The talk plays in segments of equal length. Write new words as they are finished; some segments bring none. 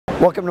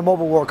Welcome to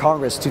Mobile World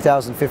Congress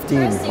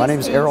 2015. My name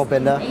is Errol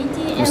Benda.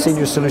 I'm a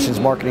Senior Solutions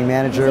Marketing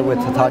Manager with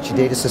Hitachi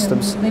Data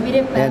Systems.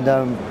 And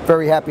I'm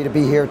very happy to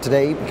be here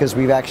today because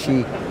we've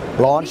actually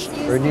launched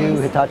our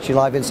new Hitachi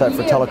Live Insight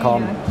for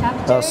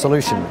Telecom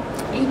solution.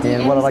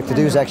 And what I'd like to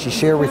do is actually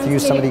share with you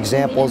some of the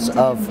examples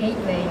of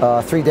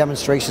 3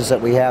 demonstrations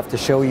that we have to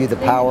show you the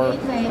power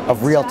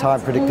of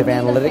real-time predictive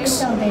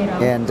analytics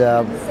and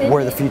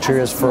where the future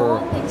is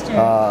for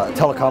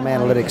telecom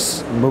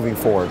analytics moving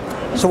forward.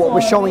 So what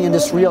we're showing in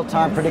this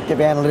real-time predictive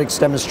analytics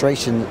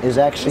demonstration is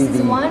actually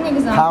the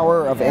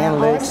power of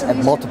analytics at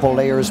multiple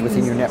layers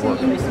within your network.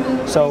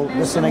 So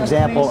this is an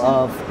example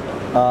of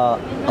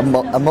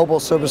a mobile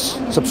service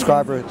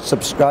subscriber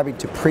subscribing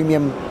to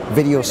premium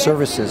video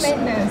services.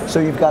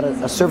 So you've got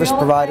a service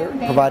provider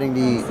providing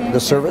the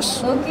service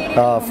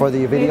for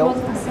the video.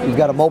 You've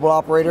got a mobile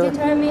operator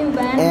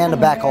and a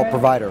backhaul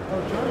provider.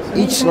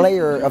 Each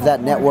layer of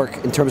that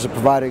network in terms of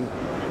providing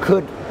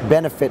could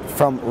benefit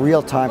from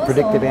real-time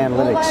predictive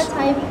analytics.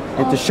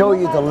 And to show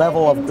you the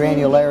level of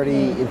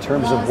granularity in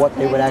terms of what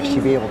they would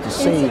actually be able to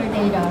see,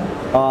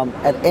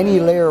 at any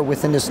layer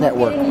within this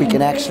network, we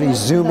can actually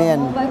zoom in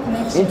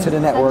into the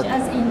network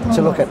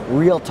to look at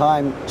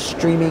real-time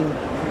streaming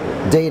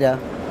data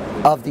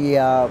of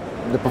the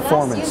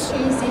performance.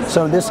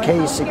 So in this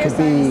case, it could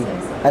be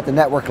at the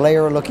network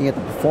layer looking at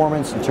the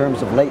performance in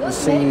terms of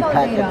latency,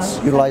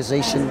 packets,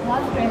 utilization.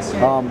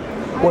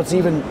 What's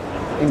even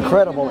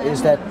incredible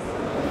is that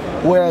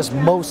whereas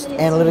most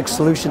analytics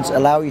solutions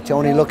allow you to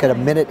only look at a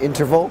minute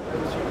interval,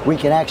 we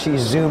can actually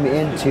zoom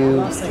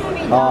into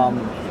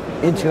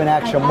an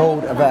actual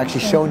mode of actually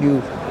showing you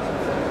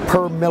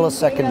per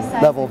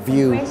millisecond level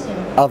view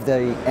of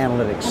the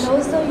analytics.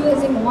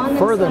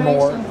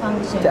 Furthermore,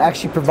 to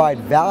actually provide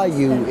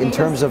value in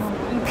terms of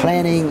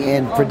planning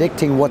and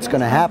predicting what's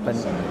going to happen,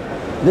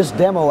 this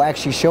demo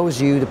actually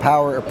shows you the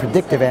power of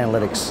predictive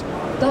analytics.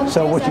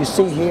 So what you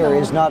see here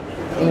is not,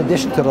 in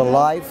addition to the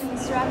live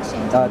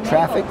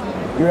traffic,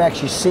 you're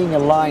actually seeing a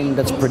line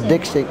that's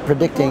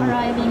predicting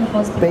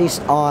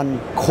based on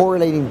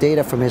correlating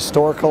data from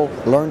historical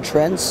learned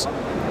trends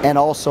and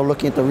also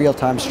looking at the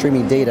real-time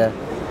streaming data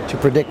to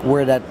predict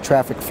where that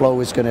traffic flow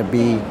is going to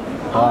be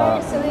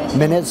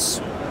minutes,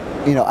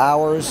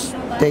 hours,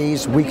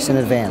 days, weeks in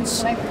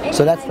advance.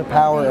 So that's the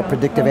power of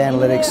predictive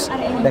analytics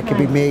that can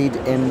be made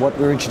in what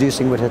we're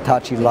introducing with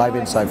Hitachi Live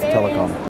Insight for Telecom.